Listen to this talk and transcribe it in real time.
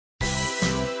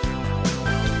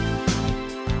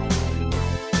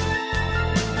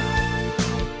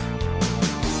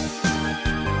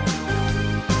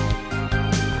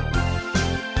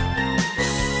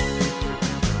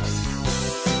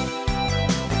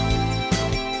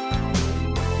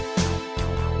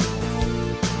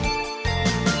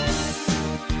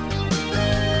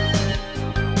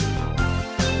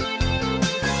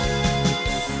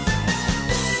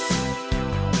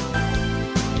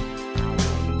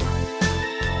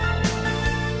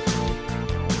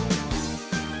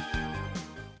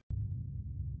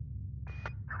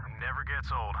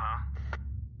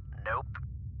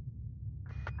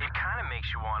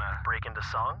the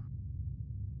song?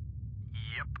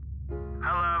 Yep.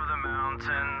 I love the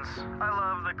mountains. I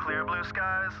love the clear blue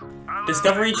skies.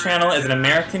 Discovery Channel is an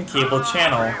American cable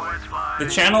channel. The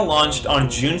channel launched on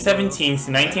June 17,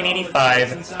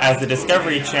 1985 as the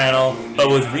Discovery Channel, but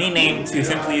was renamed to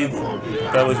simply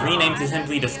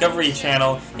Discovery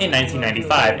Channel in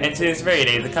 1995, and to this very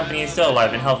day the company is still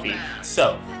alive and healthy.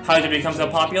 So, how did it become so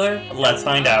popular? Let's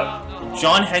find out.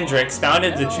 John Hendricks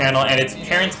founded the channel and its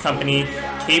parent company,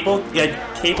 Cable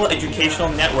Educational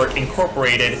Network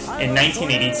Incorporated, in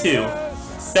 1982.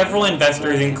 Several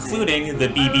investors, including the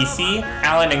BBC,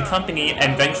 Allen & Company,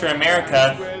 and Venture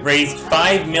America, raised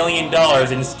 $5 million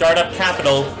in startup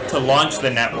capital to launch the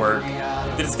network.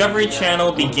 The Discovery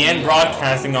Channel began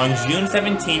broadcasting on June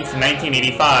 17,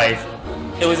 1985.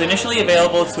 It was initially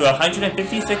available to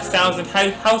 156,000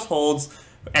 households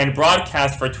and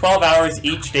broadcast for 12 hours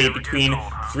each day between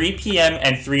 3 p.m.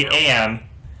 and 3 a.m.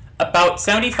 About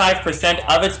 75%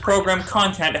 of its program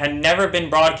content had never been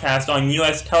broadcast on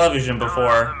U.S. television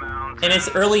before. In its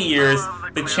early years,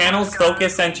 the channel's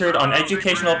focus centered on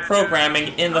educational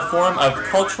programming in the form of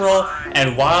cultural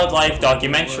and wildlife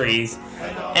documentaries,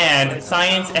 and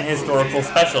science and historical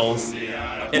specials.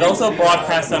 It also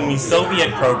broadcast some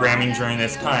Soviet programming during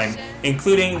this time,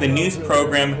 including the news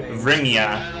program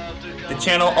Vremya. The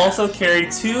channel also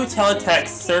carried 2 teletext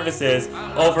services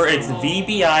over its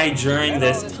VBI during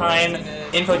this time,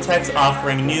 Infotext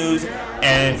offering news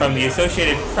and from the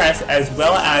Associated Press, as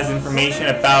well as information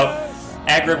about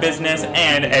agribusiness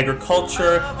and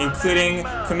agriculture, including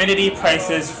commodity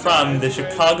prices from the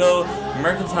Chicago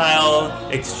Mercantile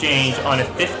Exchange on a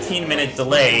 15-minute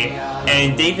delay,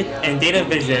 and Data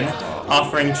Vision,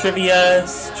 offering trivia,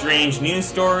 strange news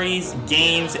stories,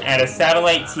 games, and a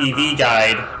satellite TV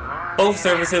guide. Both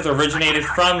services originated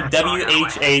from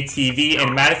WHA-TV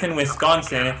in Madison,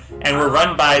 Wisconsin, and were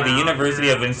run by the University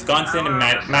of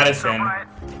Wisconsin-Madison.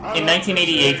 In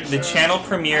 1988, the channel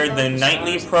premiered the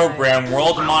nightly program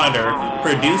World Monitor,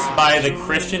 produced by the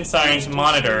Christian Science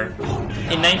Monitor.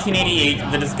 In 1988,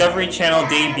 the Discovery Channel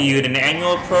debuted an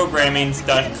annual programming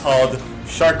stunt called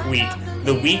Shark Week.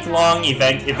 The week-long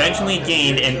event eventually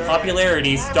gained in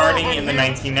popularity starting in the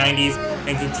 1990s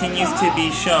and continues to be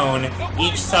shown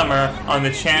each summer on the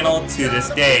channel to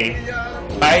this day.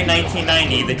 By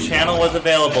 1990, the channel was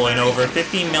available in over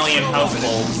 50 million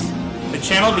households. The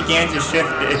channel began to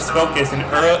shift its focus in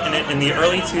the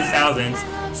early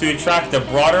 2000s to attract a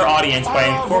broader audience by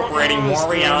incorporating more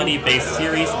reality-based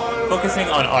series focusing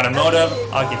on automotive,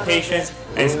 occupations,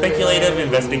 and speculative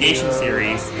investigation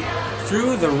series.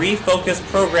 Through the refocused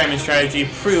programming strategy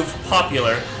proved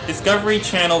popular, Discovery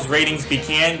Channel's ratings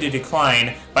began to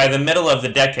decline by the middle of the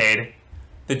decade.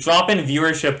 The drop in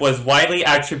viewership was widely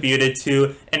attributed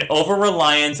to an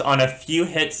over-reliance on a few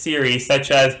hit series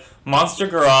such as Monster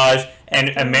Garage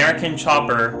and American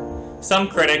Chopper. Some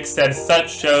critics said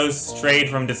such shows strayed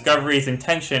from Discovery's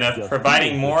intention of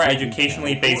providing more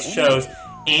educationally based shows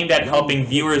aimed at helping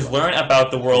viewers learn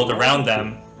about the world around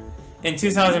them. In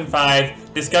 2005,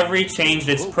 Discovery changed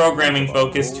its programming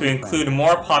focus to include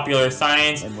more popular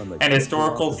science and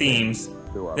historical themes.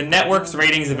 The network's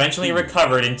ratings eventually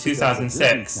recovered in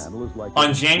 2006.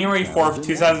 On January 4,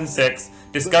 2006,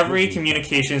 Discovery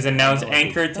Communications announced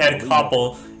anchor Ted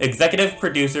Koppel, executive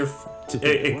producer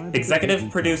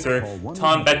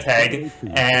Tom Betteg,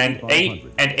 and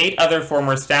eight other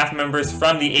former staff members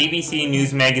from the ABC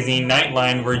News magazine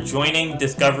Nightline were joining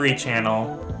Discovery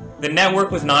Channel. The network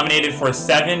was nominated for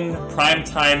 7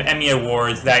 Primetime Emmy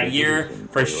Awards that year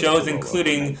for shows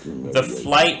including The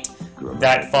Flight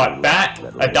That Fought Back,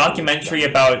 a documentary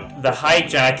about the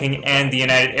hijacking and the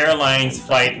United Airlines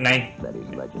Flight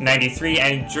 93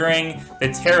 and during the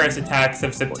terrorist attacks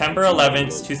of September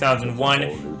 11,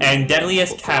 2001, and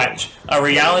Deadliest Catch, a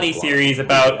reality series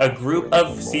about a group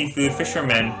of seafood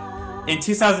fishermen. In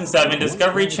 2007,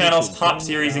 Discovery Channel's top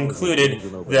series included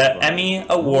the Emmy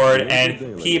Award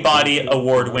and Peabody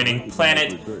Award-winning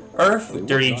Planet Earth,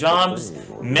 Dirty Jobs,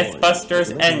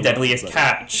 Mythbusters, and Deadliest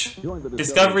Catch.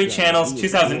 Discovery Channel's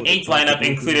 2008 lineup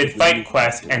included Fight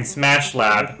Quest and Smash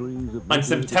Lab. On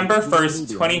September 1st,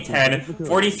 2010,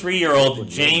 43-year-old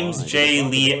James J.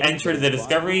 Lee entered the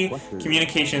Discovery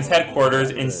Communications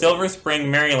headquarters in Silver Spring,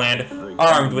 Maryland,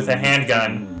 armed with a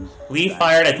handgun. Lee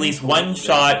fired at least 1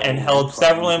 shot and held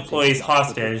several employees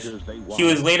hostage. He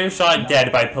was later shot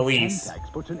dead by police.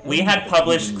 Lee had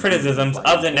published criticisms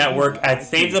of the network at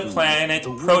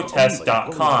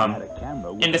SaveThePlanetProtest.com.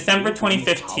 In December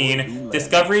 2015,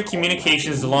 Discovery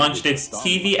Communications launched its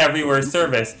TV Everywhere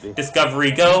service,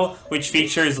 Discovery Go, which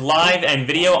features live and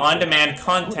video on-demand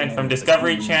content from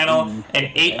Discovery Channel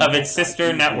and 8 of its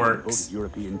sister networks.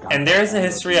 And there's the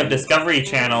history of Discovery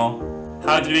Channel.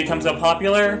 How did it become so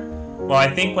popular? Well, I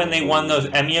think when they won those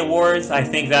Emmy Awards, I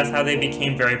think that's how they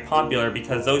became very popular,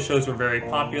 because those shows were very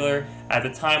popular at the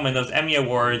time when those Emmy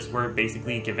Awards were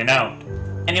basically given out.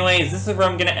 Anyways, this is where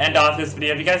I'm going to end off this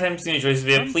video. If you guys haven't enjoyed this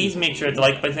video, please make sure to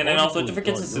like the button, and also don't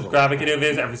forget to subscribe. I can do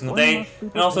videos every single day.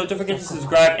 And also don't forget to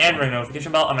subscribe and ring the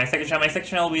notification bell on my second channel. My second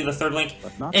channel will be the third link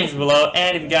in below.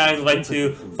 And if you guys would like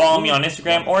to follow me on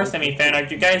Instagram or send me fan art,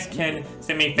 you guys can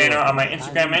send me fan art on my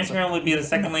Instagram. My Instagram will be the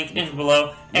second link in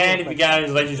below. And if you guys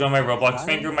would like to join my Roblox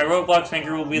fan group, my Roblox fan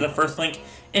group will be the first link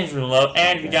in below.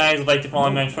 And if you guys would like to follow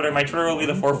me on Twitter, my Twitter will be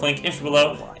the fourth link in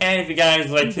below. And if you guys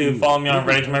would like to follow me on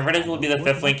Reddit, my Reddit will be the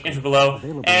fifth link in below.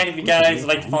 And if you guys would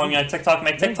like to follow me on TikTok,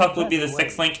 my TikTok will be the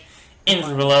sixth link in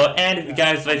below. And if you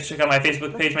guys would like to check out my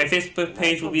Facebook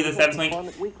page will be the seventh link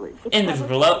in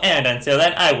below. And until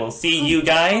then, I will see you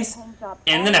guys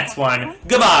in the next one.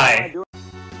 Goodbye!